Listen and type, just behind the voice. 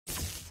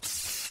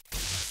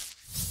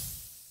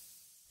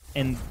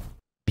And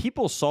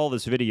people saw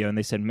this video and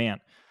they said, man,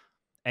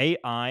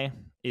 AI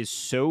is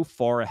so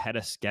far ahead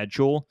of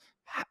schedule.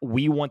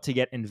 We want to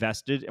get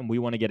invested and we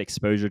want to get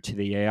exposure to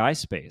the AI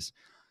space.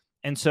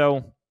 And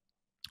so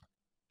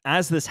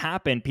as this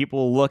happened,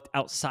 people looked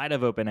outside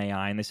of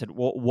OpenAI and they said,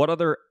 well, what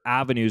other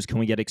avenues can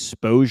we get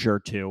exposure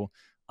to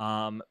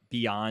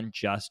beyond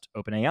just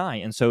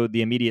OpenAI? And so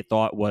the immediate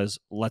thought was,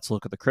 let's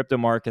look at the crypto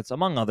markets,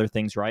 among other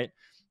things, right?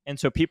 And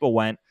so people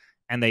went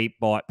and they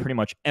bought pretty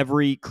much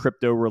every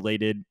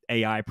crypto-related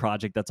AI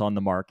project that's on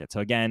the market. So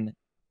again,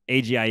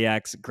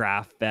 AGIX,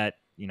 Graph, Bet,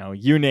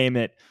 you name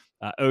it,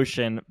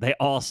 Ocean, they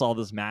all saw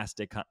this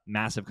massive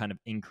kind of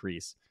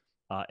increase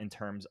in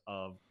terms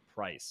of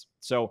price.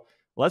 So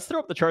let's throw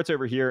up the charts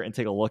over here and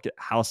take a look at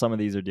how some of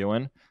these are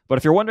doing. But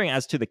if you're wondering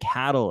as to the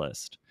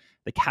catalyst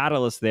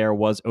there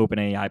was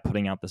OpenAI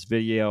putting out this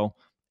video,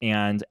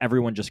 and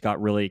everyone just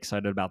got really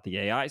excited about the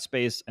AI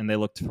space, and they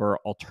looked for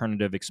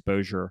alternative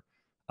exposure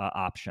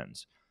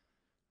options.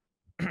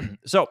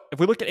 So if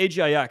we look at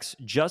AGIX,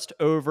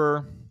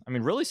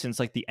 really since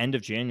like the end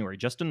of January,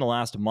 just in the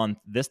last month,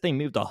 this thing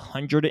moved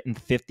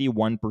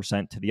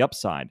 151% to the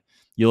upside.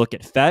 You look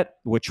at FET,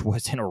 which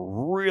was in a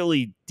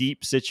really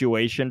deep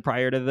situation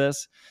prior to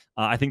this.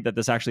 I think that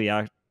this actually,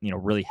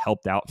 really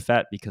helped out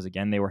FET because,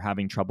 again, they were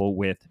having trouble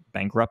with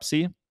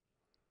bankruptcy.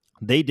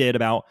 They did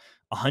about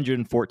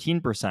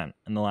 114%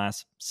 in the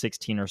last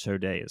 16 or so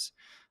days.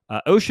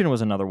 Ocean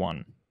was another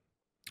one.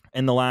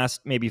 In the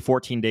last maybe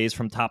 14 days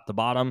from top to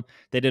bottom,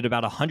 they did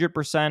about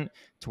 100%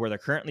 to where they're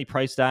currently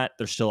priced at.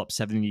 They're still up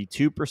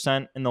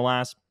 72% in the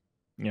last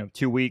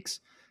 2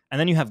 weeks. And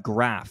then you have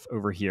Graph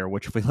over here,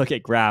 which if we look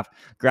at Graph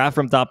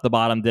from top to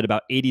bottom did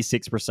about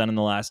 86% in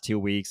the last 2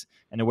 weeks.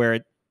 And where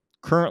it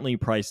currently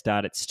priced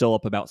at, it's still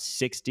up about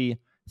 63%.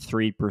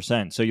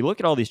 So you look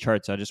at all these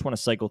charts, I just want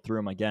to cycle through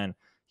them again.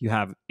 You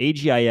have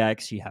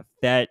AGIX, you have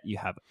FET, you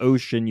have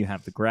Ocean, you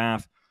have the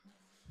Graph.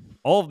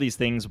 All of these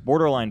things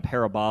borderline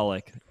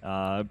parabolic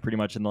pretty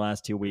much in the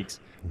last 2 weeks.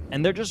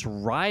 And they're just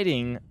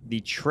riding the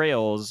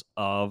trails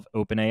of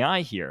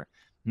OpenAI here.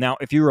 Now,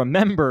 if you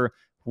remember,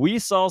 we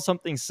saw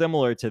something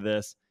similar to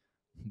this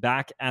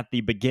back at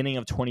the beginning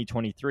of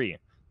 2023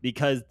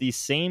 because the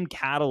same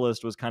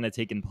catalyst was kind of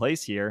taking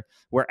place here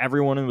where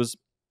everyone was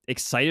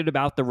excited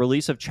about the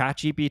release of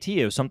ChatGPT.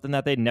 It was something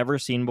that they'd never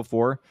seen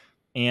before,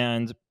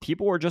 and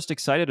people were just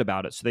excited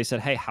about it. So they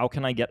said, hey, how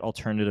can I get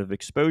alternative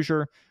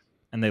exposure?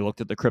 And they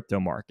looked at the crypto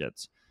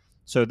markets.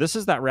 So this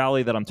is that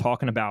rally that I'm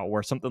talking about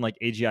where something like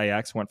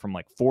AGIX went from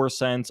like 4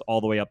 cents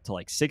all the way up to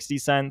like 60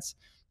 cents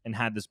and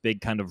had this big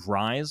kind of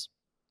rise.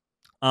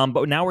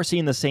 But now we're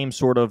seeing the same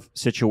sort of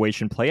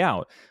situation play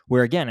out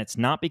where, again, it's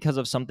not because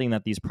of something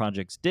that these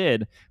projects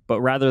did, but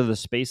rather the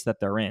space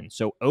that they're in.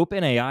 So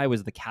OpenAI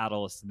was the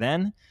catalyst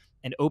then,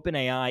 and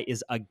OpenAI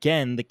is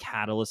again the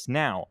catalyst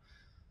now.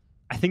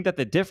 I think that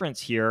the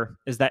difference here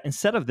is that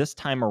instead of this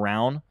time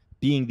around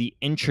being the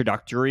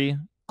introductory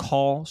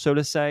call, so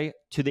to say,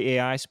 to the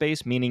AI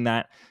space, meaning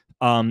that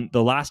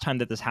the last time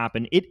that this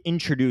happened, it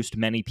introduced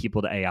many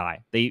people to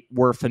AI. They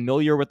were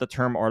familiar with the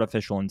term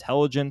artificial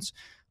intelligence,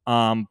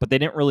 but they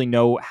didn't really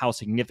know how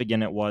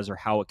significant it was or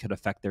how it could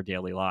affect their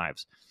daily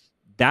lives.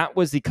 That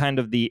was the kind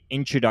of the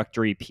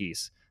introductory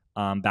piece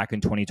back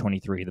in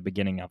 2023, the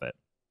beginning of it.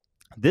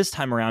 This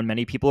time around,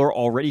 many people are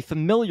already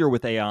familiar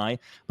with AI,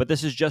 but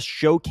this is just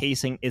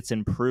showcasing its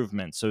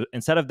improvements. So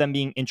instead of them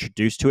being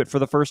introduced to it for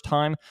the first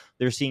time,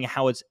 they're seeing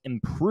how it's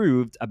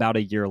improved about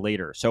a year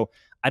later. So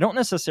I don't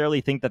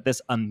necessarily think that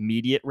this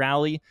immediate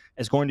rally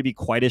is going to be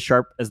quite as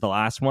sharp as the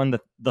last one. The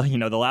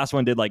last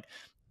one did like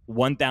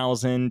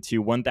 1,000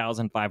 to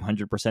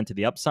 1,500% to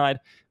the upside.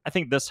 I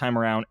think this time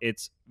around,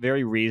 it's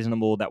very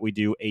reasonable that we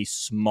do a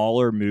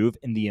smaller move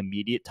in the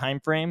immediate time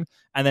frame.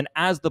 And then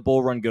as the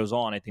bull run goes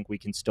on, I think we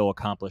can still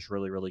accomplish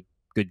really, really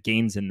good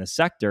gains in this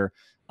sector,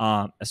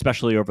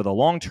 especially over the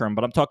long term.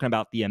 But I'm talking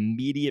about the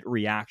immediate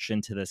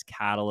reaction to this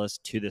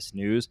catalyst, to this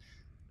news,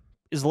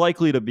 is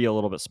likely to be a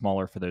little bit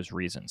smaller for those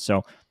reasons.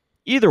 So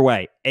either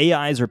way,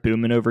 AIs are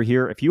booming over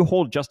here. If you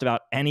hold just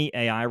about any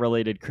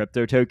AI-related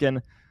crypto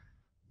token,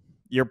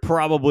 you're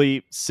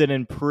probably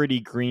sitting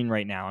pretty green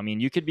right now. I mean,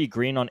 you could be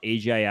green on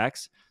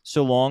AGIX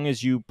so long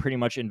as you pretty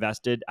much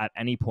invested at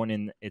any point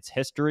in its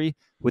history,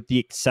 with the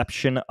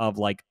exception of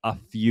like a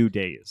few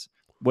days,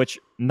 which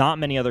not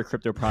many other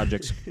crypto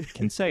projects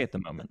can say at the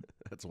moment.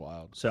 That's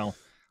wild. So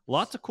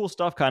lots of cool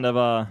stuff,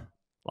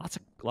 lots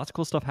of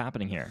cool stuff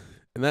happening here.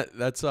 And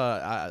that's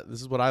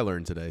this is what I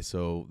learned today.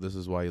 So this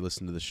is why you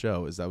listen to the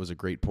show. That was a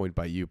great point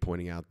by you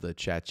pointing out the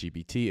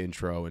ChatGPT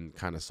intro and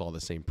kind of saw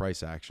the same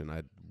price action.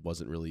 I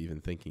wasn't really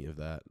even thinking of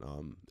that.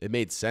 It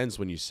made sense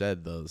when you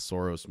said the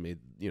Soros made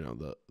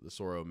the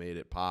Sora made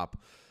it pop,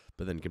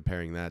 but then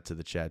comparing that to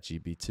the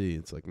ChatGPT,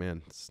 it's like,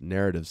 man, it's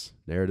narratives.